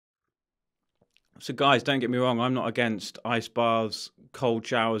So guys, don't get me wrong, I'm not against ice baths, cold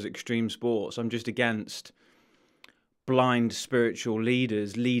showers, extreme sports. I'm just against blind spiritual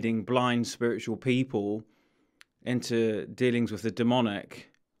leaders leading blind spiritual people into dealings with the demonic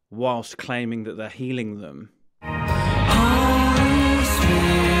whilst claiming that they're healing them. Holy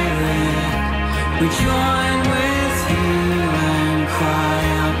Spirit, we join with you and cry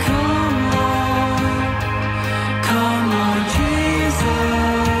out, come on, Jesus.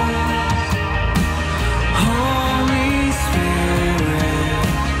 Holy Spirit,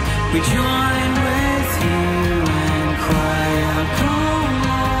 we join with you and cry out,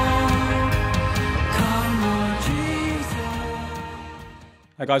 come on, Jesus.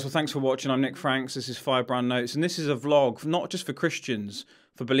 Hi guys, well thanks for watching. I'm Nick Franks, this is Firebrand Notes, and this is a vlog not just for Christians,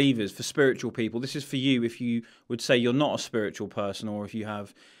 for believers, for spiritual people. This is for you if you would say you're not a spiritual person, or if you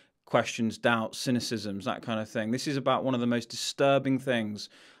have questions, doubts, cynicisms, that kind of thing. This is about one of the most disturbing things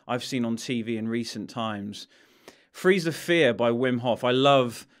I've seen on TV in recent times. Freeze the Fear by Wim Hoff. I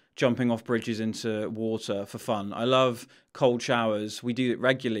love jumping off bridges into water for fun. I love cold showers. We do it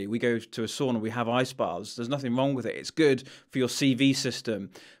regularly. We go to a sauna, we have ice baths. There's nothing wrong with it. It's good for your CV system.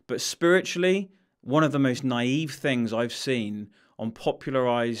 But spiritually, one of the most naive things I've seen on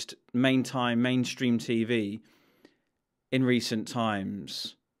popularized mainstream TV in recent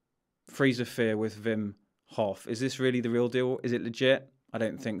times. Freeze the Fear with Wim Hoff. Is this really the real deal? Is it legit? I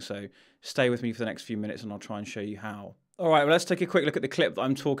don't think so. Stay with me for the next few minutes and I'll try and show you how. All right, well, let's take a quick look at the clip that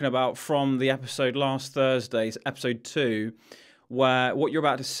I'm talking about from the episode last Thursday, episode 2, where what you're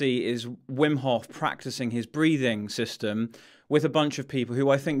about to see is Wim Hof practicing his breathing system with a bunch of people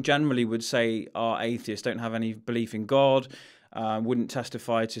who I think generally would say are atheists, don't have any belief in God, wouldn't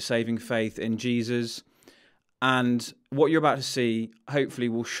testify to saving faith in Jesus. And what you're about to see hopefully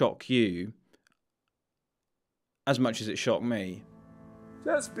will shock you as much as it shocked me.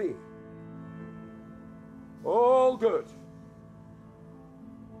 Just be. All good.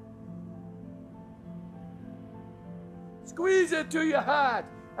 Squeeze it to your heart.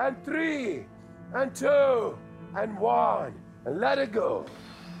 And 3, and 2, and 1. And let it go.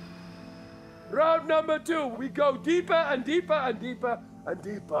 Round number 2. We go deeper and deeper and deeper and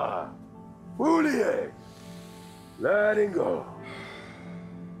deeper. Fully. Letting go.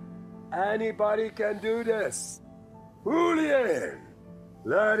 Anybody can do this. Fully in.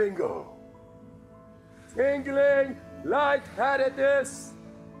 Letting go. Tingling, lightheadedness,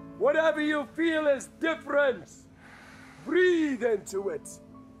 whatever you feel is different. Breathe into it.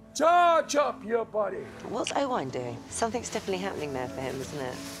 Charge up your body. What's Owen doing? Something's definitely happening there for him, isn't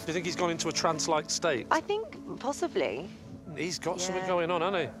it? Do you think he's gone into a trance-like state? I think possibly. He's got something going on,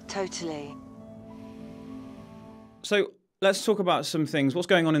 hasn't he? Totally. So let's talk about some things. What's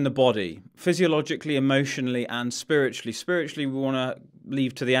going on in the body? Physiologically, emotionally, and spiritually. Spiritually, we want to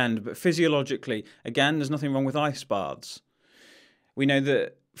leave to the end, but physiologically, again, there's nothing wrong with ice baths. We know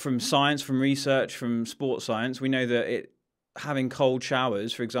that from science, from research, from sports science, we know that having cold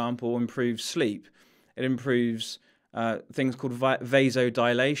showers, for example, improves sleep. It improves things called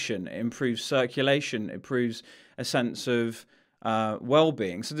vasodilation. It improves circulation. It improves a sense of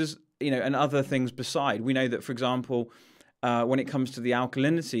well-being. So there's, and other things beside. We know that, for example, when it comes to the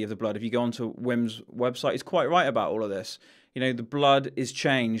alkalinity of the blood, if you go onto Wim's website, he's quite right about all of this. The blood is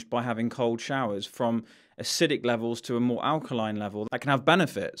changed by having cold showers from acidic levels to a more alkaline level. That can have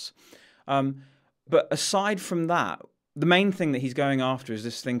benefits. But aside from that, the main thing that he's going after is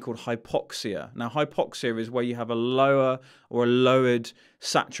this thing called hypoxia. Now, hypoxia is where you have a lower or a lowered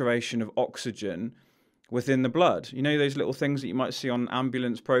saturation of oxygen within the blood. You know those little things that you might see on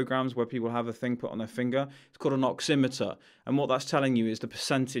ambulance programs where people have a thing put on their finger? It's called an oximeter. And what that's telling you is the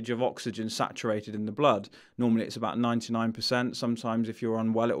percentage of oxygen saturated in the blood. Normally it's about 99%. Sometimes if you're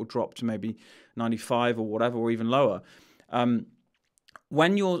unwell, it will drop to maybe 95 or whatever, or even lower.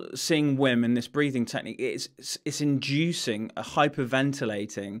 When you're seeing Wim in this breathing technique, it's inducing a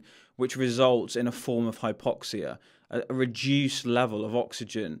hyperventilating, which results in a form of hypoxia, a reduced level of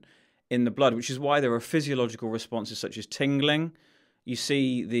oxygen in the blood, which is why there are physiological responses such as tingling. You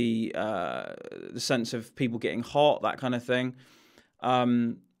see the sense of people getting hot, that kind of thing.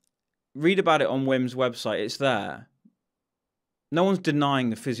 Read about it on Wim's website. It's there. No one's denying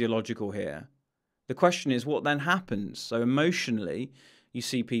the physiological here. The question is, what then happens? So emotionally, you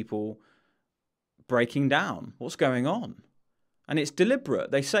see people breaking down. What's going on? And it's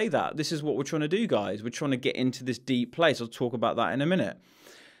deliberate. They say that. This is what we're trying to do, guys. We're trying to get into this deep place. I'll talk about that in a minute.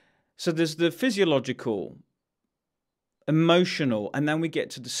 So there's the physiological, emotional, and then we get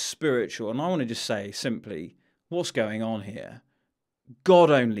to the spiritual. And I want to just say simply, what's going on here? God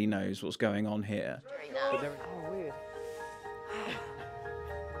only knows what's going on here.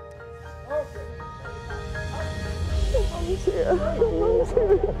 Okay. Mum's here. Mum's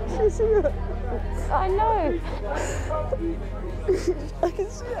here. She's here. I know. I can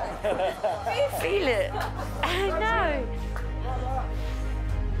see it. Do you feel it? I know.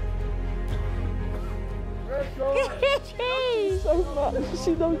 So much.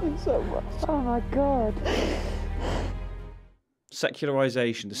 She loves me so much. Oh my God.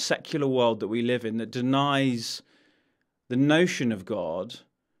 Secularization, the secular world that we live in that denies the notion of God,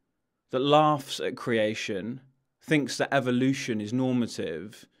 that laughs at creation, thinks that evolution is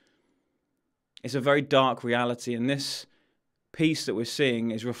normative. It's a very dark reality, and this piece that we're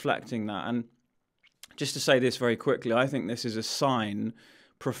seeing is reflecting that. And just to say this very quickly, I think this is a sign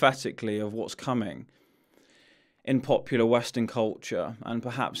prophetically of what's coming in popular Western culture, and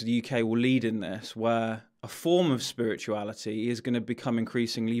perhaps the UK will lead in this, where a form of spirituality is going to become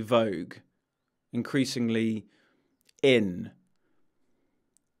increasingly vogue, increasingly in.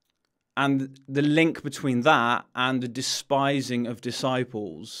 And the link between that and the despising of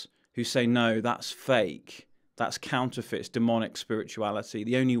disciples who say, no, that's fake, that's counterfeit, it's demonic spirituality.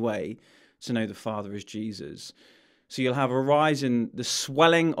 The only way to know the Father is Jesus. So you'll have a rise in the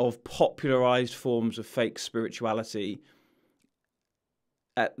swelling of popularized forms of fake spirituality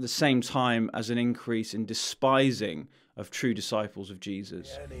at the same time as an increase in despising of true disciples of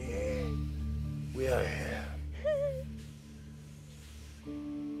Jesus. We are here.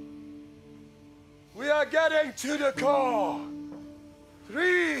 We are getting to the core.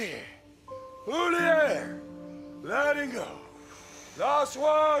 3. Julian. Letting go. Last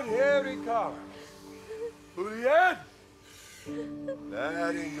one. Here he comes. Julian.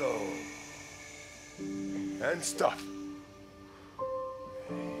 Letting go. And stop.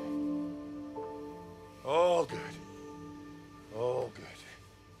 All good. All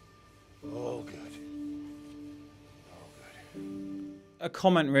good. All good. A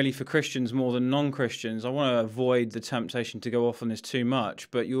comment really for Christians more than non-Christians. I want to avoid the temptation to go off on this too much,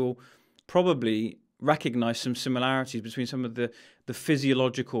 but you'll probably recognize some similarities between some of the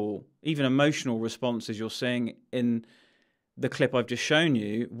physiological, even emotional responses you're seeing in the clip I've just shown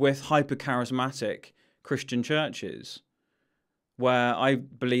you with hyper-charismatic Christian churches, where I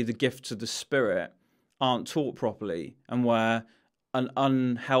believe the gifts of the Spirit aren't taught properly and where an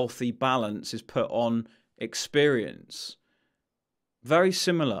unhealthy balance is put on experience. Very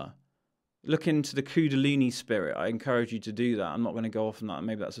similar. Look into the Kundalini spirit. I encourage you to do that. I'm not going to go off on that.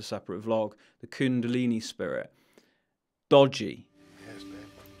 Maybe that's a separate vlog. The Kundalini spirit. Dodgy. Yes,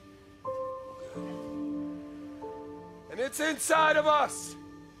 babe. And it's inside of us.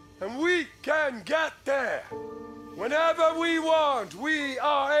 And we can get there. Whenever we want, we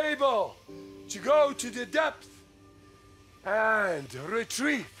are able to go to the depth and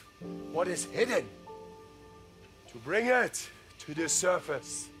retrieve what is hidden. To bring it to the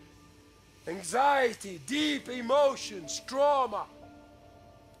surface. Anxiety, deep emotions, trauma.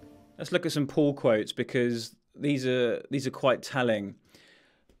 Let's look at some Paul quotes because these are quite telling.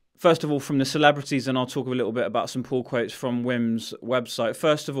 First of all, from the celebrities, and I'll talk a little bit about some Paul quotes from Wim's website.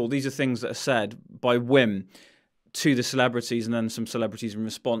 First of all, these are things that are said by Wim to the celebrities and then some celebrities in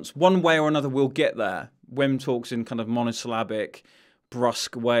response. One way or another, we'll get there. Wim talks in kind of monosyllabic,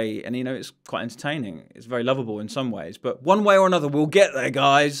 brusque way, and it's quite entertaining. It's very lovable in some ways, but one way or another, we'll get there,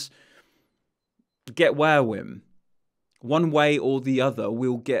 guys. Get where, Wim? One way or the other,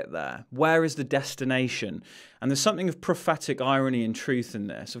 we'll get there. Where is the destination? And there's something of prophetic irony and truth in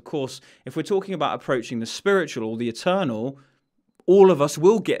this. Of course, if we're talking about approaching the spiritual or the eternal, all of us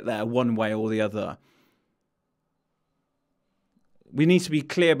will get there one way or the other. We need to be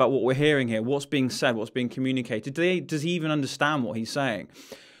clear about what we're hearing here, what's being said, what's being communicated. Does he even understand what he's saying?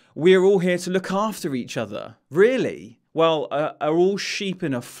 We're all here to look after each other. Really? Well, are all sheep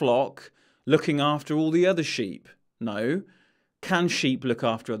in a flock looking after all the other sheep? No. Can sheep look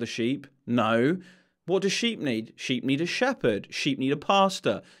after other sheep? No. What do sheep need? Sheep need a shepherd. Sheep need a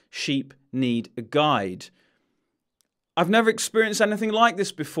pastor. Sheep need a guide. I've never experienced anything like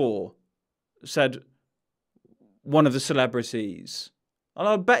this before, said one of the celebrities. And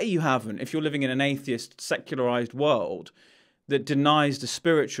I bet you haven't if you're living in an atheist, secularized world that denies the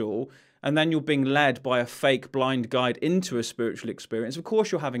spiritual, and then you're being led by a fake blind guide into a spiritual experience. Of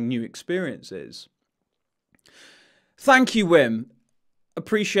course you're having new experiences. Thank you, Wim.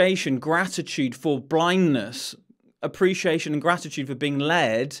 Appreciation, gratitude for blindness. Appreciation and gratitude for being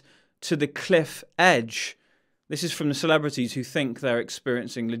led to the cliff edge. This is from the celebrities who think they're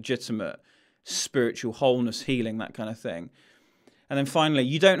experiencing legitimate spiritual wholeness, healing, that kind of thing. And then finally,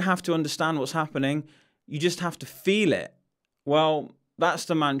 you don't have to understand what's happening. You just have to feel it. Well, that's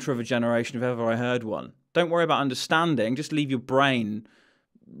the mantra of a generation if ever I heard one. Don't worry about understanding. Just leave your brain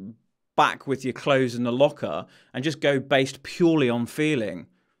back with your clothes in the locker and just go based purely on feeling.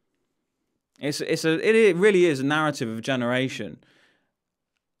 It really is a narrative of a generation.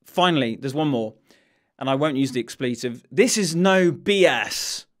 Finally, there's one more, and I won't use the expletive. This is no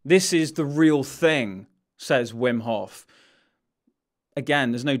BS. This is the real thing, says Wim Hof.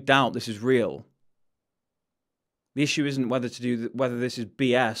 Again, there's no doubt this is real. The issue isn't whether this is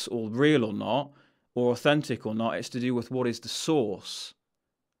BS or real or not, or authentic or not. It's to do with what is the source.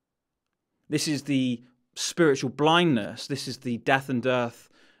 This is the spiritual blindness. This is the death and dearth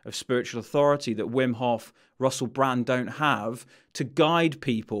of spiritual authority that Wim Hof, Russell Brand don't have to guide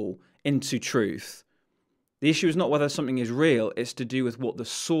people into truth. The issue is not whether something is real, it's to do with what the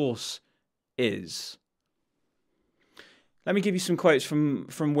source is. Let me give you some quotes from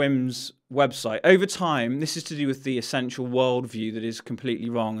Wim's website. Over time, this is to do with the essential worldview that is completely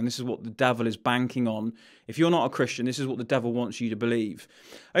wrong, and this is what the devil is banking on. If you're not a Christian, this is what the devil wants you to believe.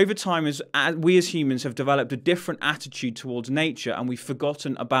 Over time, we as humans have developed a different attitude towards nature, and we've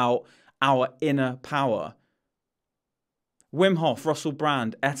forgotten about our inner power. Wim Hof, Russell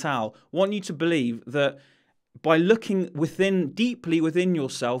Brand, et al. Want you to believe that by looking deeply within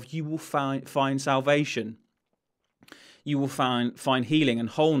yourself, you will find salvation. You will find healing and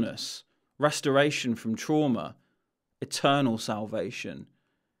wholeness, restoration from trauma, eternal salvation.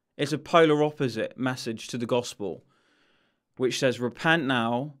 It's a polar opposite message to the gospel, which says, repent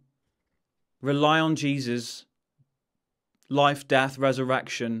now, rely on Jesus, life, death,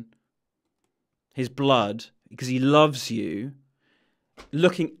 resurrection, his blood, because he loves you,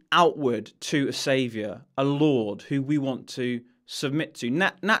 looking outward to a saviour, a Lord who we want to submit to.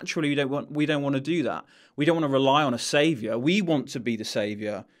 Naturally, we don't want to do that. We don't want to rely on a saviour. We want to be the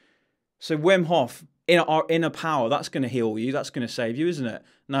saviour. So Wim Hof, in our inner power, that's going to heal you. That's going to save you, isn't it?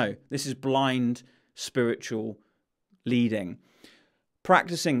 No, this is blind spiritual leading.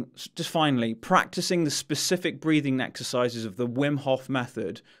 Just finally, practicing the specific breathing exercises of the Wim Hof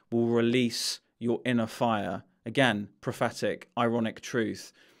method will release your inner fire. Again, prophetic, ironic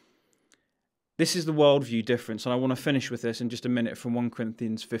truth. This is the worldview difference, and I want to finish with this in just a minute from 1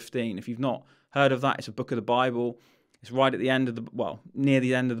 Corinthians 15. If you've not heard of that, it's a book of the Bible. It's right at the end of near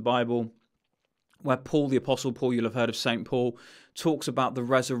the end of the Bible, where Paul, the Apostle Paul, you'll have heard of St. Paul, talks about the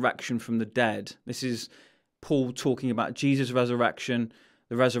resurrection from the dead. This is Paul talking about Jesus' resurrection,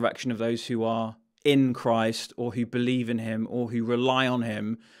 the resurrection of those who are in Christ or who believe in him or who rely on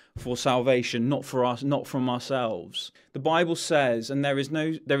him for salvation, not for us, not from ourselves. The Bible says, and there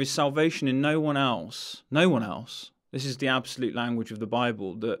is salvation in no one else. No one else. This is the absolute language of the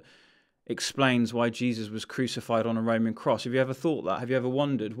Bible that explains why Jesus was crucified on a Roman cross. Have you ever thought that? Have you ever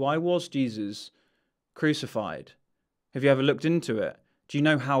wondered, why was Jesus crucified? Have you ever looked into it? Do you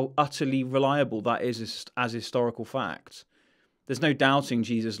know how utterly reliable that is as historical fact? There's no doubting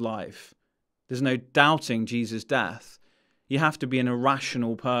Jesus' life. There's no doubting Jesus' death. You have to be an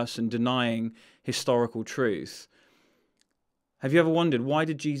irrational person denying historical truth. Have you ever wondered, why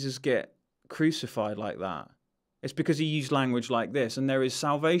did Jesus get crucified like that? It's because he used language like this, and there is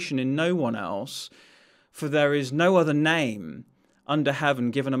salvation in no one else, for there is no other name under heaven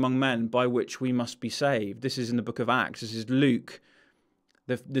given among men by which we must be saved. This is in the book of Acts. This is Luke,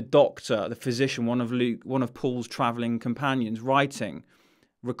 the doctor, the physician, one of Paul's traveling companions,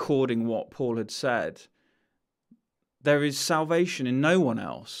 recording what Paul had said. There is salvation in no one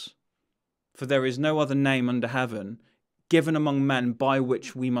else, for there is no other name under heaven given among men by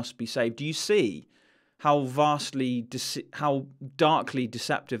which we must be saved. Do you see how darkly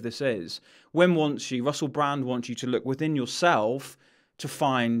deceptive this is? Russell Brand wants you to look within yourself to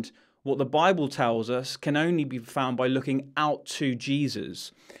find what the Bible tells us can only be found by looking out to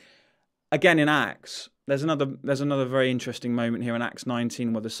Jesus. Again, in Acts, there's another very interesting moment here in Acts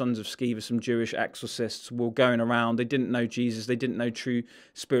 19 where the sons of Sceva, some Jewish exorcists, were going around. They didn't know Jesus. They didn't know true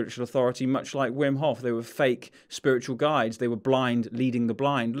spiritual authority, much like Wim Hof. They were fake spiritual guides. They were blind, leading the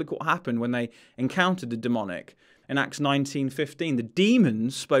blind. Look what happened when they encountered the demonic. In Acts 19:15, the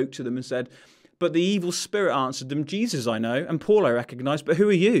demons spoke to them and said, but the evil spirit answered them, Jesus I know, and Paul I recognize, but who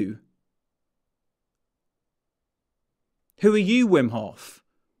are you? Who are you, Wim Hof?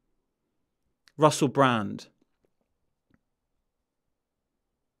 Russell Brand,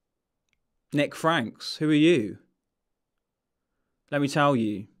 Nick Franks, who are you? Let me tell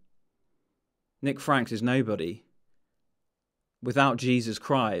you, Nick Franks is nobody. Without Jesus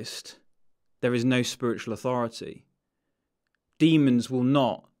Christ, there is no spiritual authority. Demons will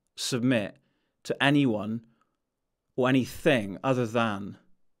not submit to anyone or anything other than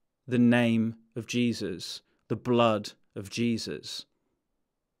the name of Jesus, the blood of Jesus.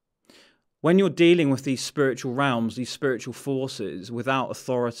 When you're dealing with these spiritual realms, these spiritual forces without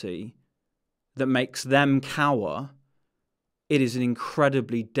authority, that makes them cower, it is an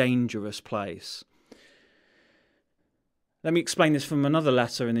incredibly dangerous place. Let me explain this from another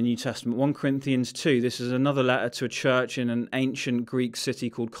letter in the New Testament, 1 Corinthians 2. This is another letter to a church in an ancient Greek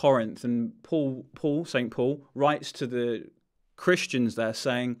city called Corinth. And St. Paul, writes to the Christians there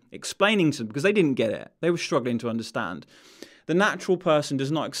explaining to them, because they didn't get it. They were struggling to understand. The natural person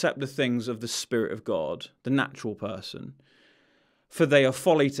does not accept the things of the Spirit of God, the natural person, for they are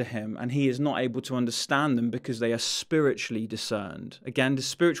folly to him, and he is not able to understand them because they are spiritually discerned. Again, the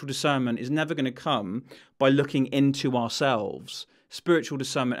spiritual discernment is never going to come by looking into ourselves. Spiritual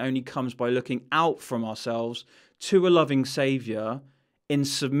discernment only comes by looking out from ourselves to a loving Saviour in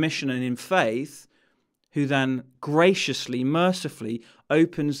submission and in faith, who then graciously, mercifully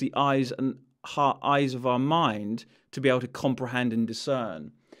opens the eyes of our mind to be able to comprehend and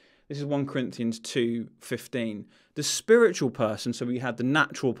discern. This is 1 Corinthians 2:15. The spiritual person, so we had the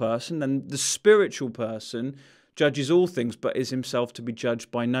natural person, then the spiritual person judges all things, but is himself to be judged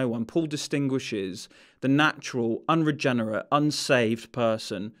by no one. Paul distinguishes the natural, unregenerate, unsaved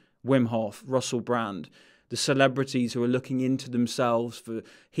person, Wim Hoff, Russell Brand, the celebrities who are looking into themselves for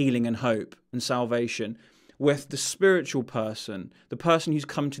healing and hope and salvation, with the spiritual person, the person who's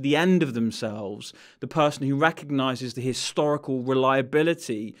come to the end of themselves, the person who recognizes the historical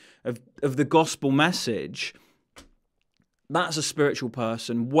reliability of the gospel message. That's a spiritual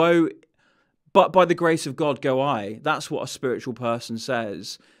person. Woe, but by the grace of God go I. That's what a spiritual person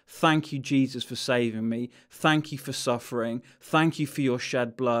says. Thank you, Jesus, for saving me. Thank you for suffering. Thank you for your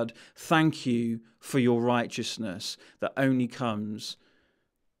shed blood. Thank you for your righteousness that only comes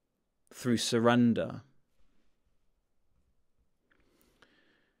through surrender.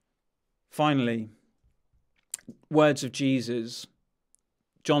 Finally, words of Jesus,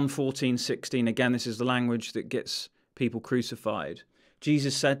 John 14:16. Again, this is the language that gets people crucified.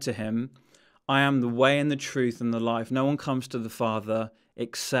 Jesus said to him, I am the way and the truth and the life. No one comes to the Father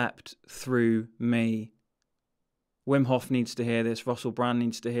except through me. Wim Hoff needs to hear this. Russell Brand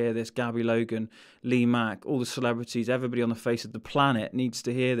needs to hear this. Gabby Logan, Lee Mack, all the celebrities, everybody on the face of the planet needs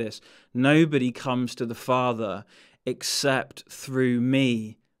to hear this. Nobody comes to the Father except through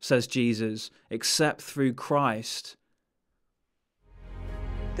me, says Jesus, except through Christ.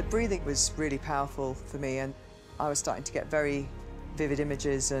 The breathing was really powerful for me, and I was starting to get very vivid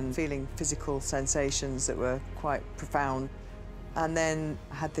images and feeling physical sensations that were quite profound. And then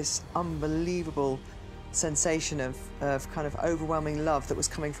I had this unbelievable sensation of kind of overwhelming love that was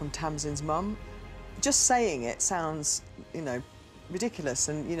coming from Tamsin's mum. Just saying it sounds, ridiculous.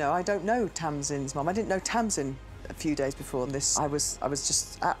 And, I don't know Tamsin's mum. I didn't know Tamsin a few days before this. I was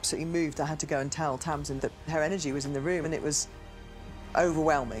just absolutely moved. I had to go and tell Tamsin that her energy was in the room, and it was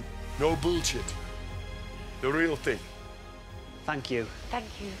overwhelming. No bullshit. The real thing. Thank you. Thank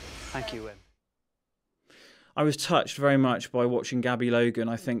you. Thank you, Wim. I was touched very much by watching Gabby Logan.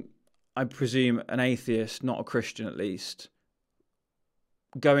 I presume an atheist, not a Christian at least,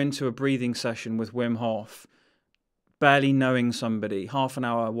 go into a breathing session with Wim Hoff, barely knowing somebody, half an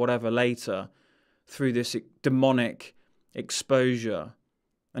hour, whatever later, through this demonic exposure.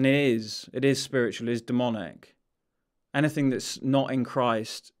 And it is spiritual, it is demonic. Anything that's not in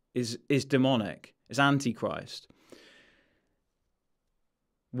Christ is demonic, is antichrist.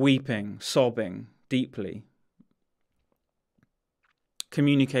 Weeping, sobbing deeply,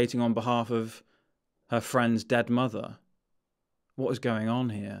 communicating on behalf of her friend's dead mother. What is going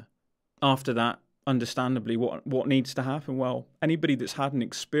on here? After that, understandably, what needs to happen? Well, anybody that's had an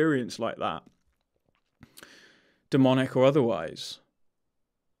experience like that, demonic or otherwise,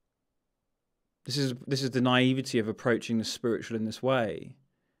 this is the naivety of approaching the spiritual in this way.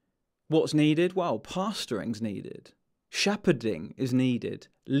 What's needed? Well, pastoring's needed. Shepherding is needed.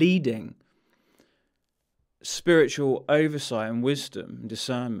 Leading. Spiritual oversight and wisdom and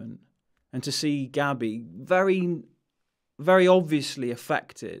discernment. And to see Gabby very, very obviously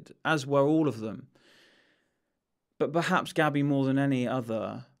affected, as were all of them. But perhaps Gabby more than any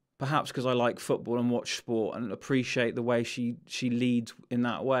other, perhaps because I like football and watch sport and appreciate the way she leads in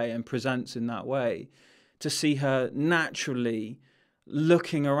that way and presents in that way, to see her naturally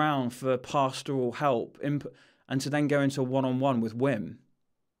looking around for pastoral help and to then go into a one-on-one with Wim.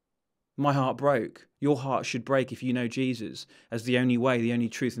 My heart broke. Your heart should break if you know Jesus as the only way, the only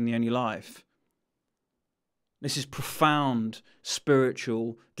truth, and the only life. This is profound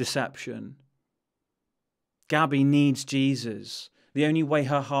spiritual deception. Gabby needs Jesus. The only way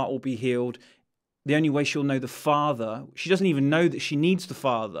her heart will be healed, the only way she'll know the Father, she doesn't even know that she needs the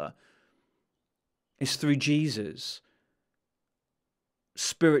Father, is through Jesus.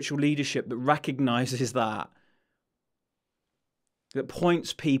 Spiritual leadership that recognizes that. that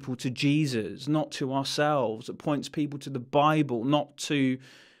points people to Jesus, not to ourselves, that points people to the Bible, not to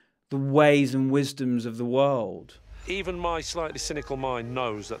the ways and wisdoms of the world. Even my slightly cynical mind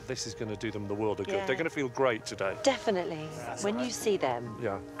knows that this is going to do them the world of good. Yeah. They're going to feel great today. Definitely. When you see them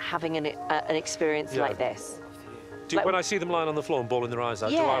having an experience like this. When I see them lying on the floor and bawling their eyes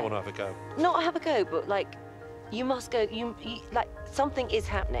out, do I want to have a go? Not have a go, but like, you must go, like, something is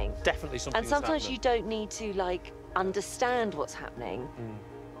happening. Definitely something And sometimes you don't need to, like, understand what's happening.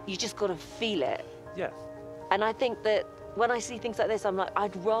 You just got to feel it. Yeah. And I think that when I see things like this, I'm like,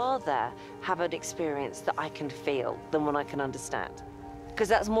 I'd rather have an experience that I can feel than one I can understand. Because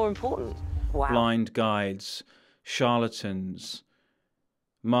that's more important. Wow. Blind guides, charlatans,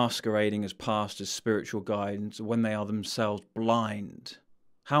 masquerading as pastors, spiritual guides, when they are themselves blind.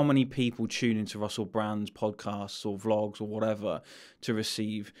 How many people tune into Russell Brand's podcasts or vlogs or whatever to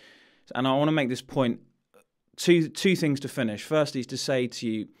receive? And I want to make this point, two things to finish. Firstly is to say to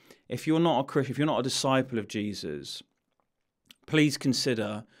you, if you're not a Christian, if you're not a disciple of Jesus, please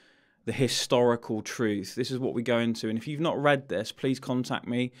consider the historical truth. This is what we go into. And if you've not read this, please contact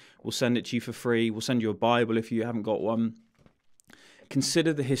me. We'll send it to you for free. We'll send you a Bible if you haven't got one.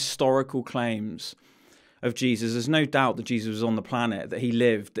 Consider the historical claims of Jesus. There's no doubt that Jesus was on the planet, that he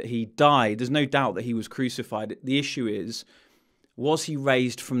lived, that he died. There's no doubt that he was crucified. The issue is, was he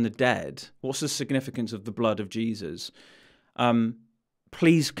raised from the dead? What's the significance of the blood of Jesus?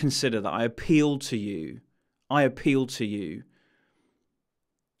 Please consider that. I appeal to you. I appeal to you.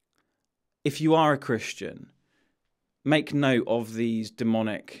 If you are a Christian, make note of these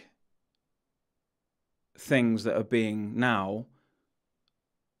demonic things that are being now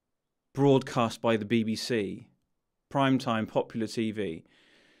broadcast by the BBC, primetime, popular TV,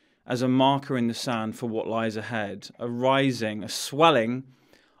 as a marker in the sand for what lies ahead, a swelling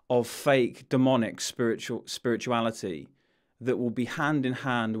of fake demonic spirituality that will be hand in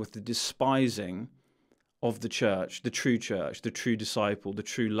hand with the despising of the church, the true disciple, the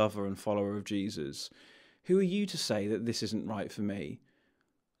true lover and follower of Jesus. Who are you to say that this isn't right for me?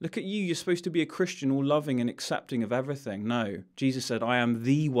 Look at you, you're supposed to be a Christian, all loving and accepting of everything. No, Jesus said, I am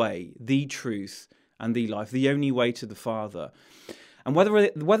the way, the truth, and the life, the only way to the Father. And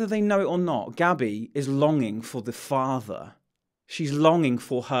whether they know it or not, Gabby is longing for the Father. She's longing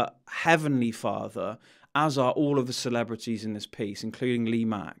for her heavenly Father, as are all of the celebrities in this piece, including Lee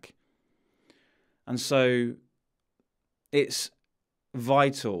Mack. And so it's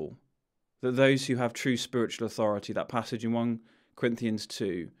vital that those who have true spiritual authority, that passage in 1 Corinthians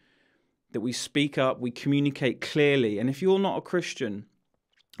 2, that we speak up, we communicate clearly. And if you're not a Christian,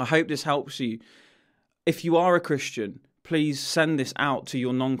 I hope this helps you. If you are a Christian, please send this out to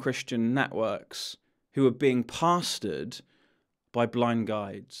your non-Christian networks who are being pastored by blind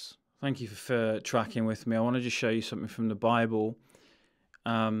guides. Thank you for tracking with me. I want to just show you something from the Bible.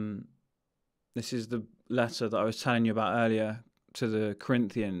 This is the letter that I was telling you about earlier to the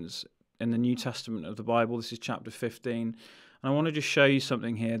Corinthians in the New Testament of the Bible. This is chapter 15. And I want to just show you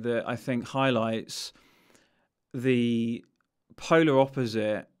something here that I think highlights the polar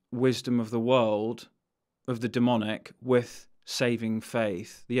opposite wisdom of the world, of the demonic, with saving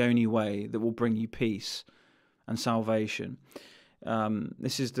faith, the only way that will bring you peace and salvation.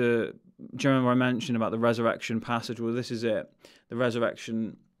 This is do you remember I mentioned about the resurrection passage? Well, this is it, the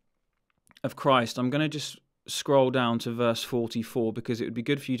resurrection of Christ. I'm going to just scroll down to verse 44 because it would be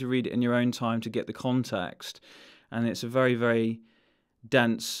good for you to read it in your own time to get the context. And it's a very, very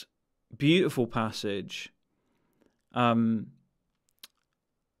dense, beautiful passage.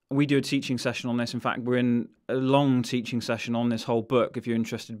 We do a teaching session on this. In fact, we're in a long teaching session on this whole book, if you're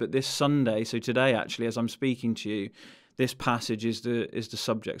interested. But this Sunday, so today actually, as I'm speaking to you, this passage is the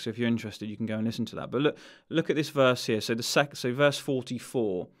subject. So if you're interested, you can go and listen to that. But look at this verse here. So verse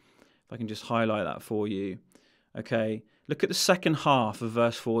 44. If I can just highlight that for you. Okay. Look at the second half of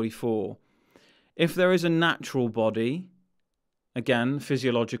verse 44. If there is a natural body, again,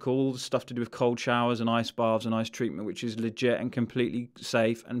 physiological, stuff to do with cold showers and ice baths and ice treatment, which is legit and completely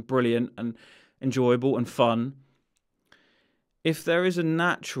safe and brilliant and enjoyable and fun. If there is a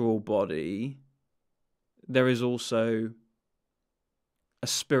natural body, there is also a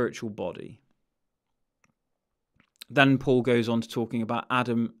spiritual body. Then Paul goes on to talking about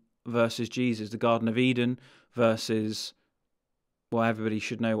Adam versus Jesus, the Garden of Eden versus... Well, everybody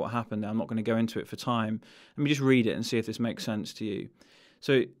should know what happened there. I'm not going to go into it for time. Let me just read it and see if this makes sense to you.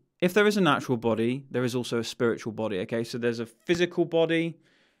 So, if there is a natural body, there is also a spiritual body, okay? So there's a physical body,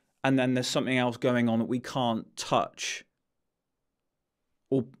 and then there's something else going on that we can't touch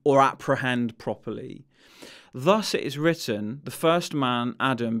or apprehend properly. Thus it is written, the first man,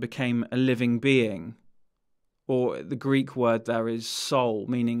 Adam, became a living being. or the Greek word there is soul,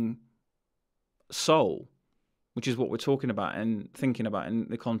 meaning soul, which is what we're talking about and thinking about in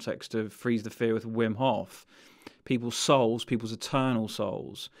the context of Freeze the Fear with Wim Hoff. People's souls, people's eternal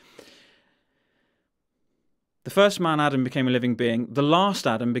souls. The first man, Adam, became a living being. The last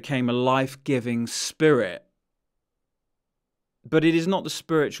Adam became a life-giving spirit. But it is not the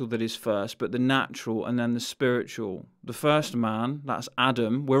spiritual that is first, but the natural and then the spiritual. The first man, that's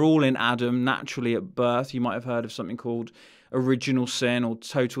Adam. We're all in Adam naturally at birth. You might have heard of something called original sin or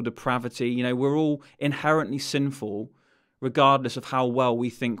total depravity. You know, we're all inherently sinful, regardless of how well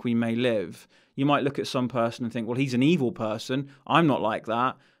we think we may live. You might look at some person and think, well, he's an evil person. I'm not like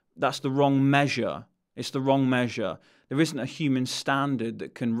that. That's the wrong measure. It's the wrong measure. There isn't a human standard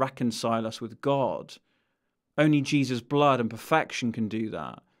that can reconcile us with God. Only Jesus' blood and perfection can do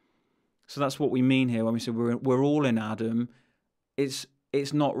that. So that's what we mean here when we say we're all in Adam. It's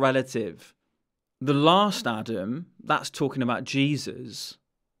not relative. The last Adam, that's talking about Jesus,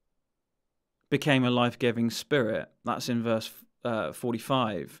 became a life-giving spirit. That's in verse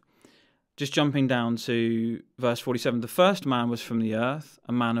 45. Just jumping down to verse 47. The first man was from the earth,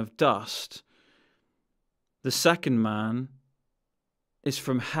 a man of dust. The second man is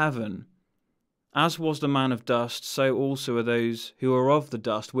from heaven. As was the man of dust, so also are those who are of the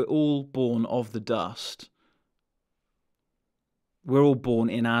dust. We're all born of the dust. We're all born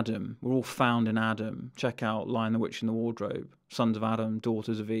in Adam. We're all found in Adam. Check out Lion, the Witch, and the Wardrobe. Sons of Adam,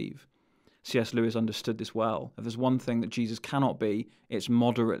 daughters of Eve. C.S. Lewis understood this well. If there's one thing that Jesus cannot be, it's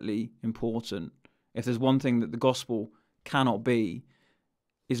moderately important. If there's one thing that the gospel cannot be,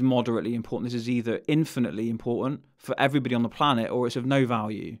 is moderately important. This is either infinitely important for everybody on the planet, or it's of no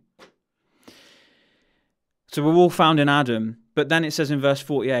value. So we're all found in Adam. But then it says in verse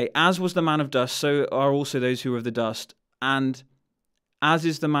 48, as was the man of dust, so are also those who are of the dust. And as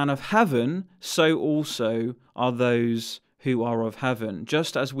is the man of heaven, so also are those who are of heaven.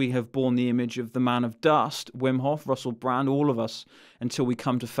 Just as we have borne the image of the man of dust, Wim Hoff, Russell Brand, all of us, until we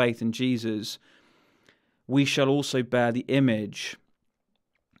come to faith in Jesus, we shall also bear the image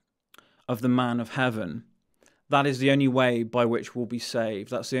of the man of heaven. That is the only way by which we'll be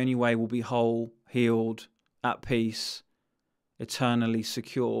saved. That's the only way we'll be whole, healed, at peace, eternally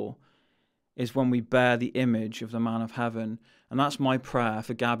secure, is when we bear the image of the man of heaven. And that's my prayer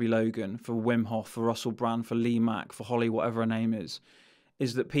for Gabby Logan, for Wim Hoff, for Russell Brand, for Lee Mack, for Holly, whatever her name is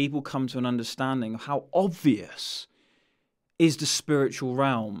that people come to an understanding of how obvious is the spiritual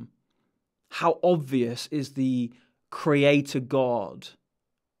realm, how obvious is the Creator God.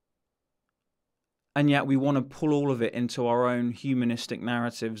 And yet we want to pull all of it into our own humanistic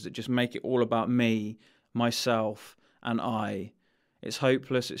narratives that just make it all about me, myself, and I. It's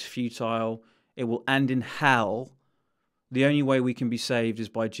hopeless, it's futile, it will end in hell. The only way we can be saved is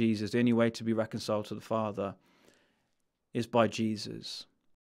by Jesus. The only way to be reconciled to the Father is by Jesus.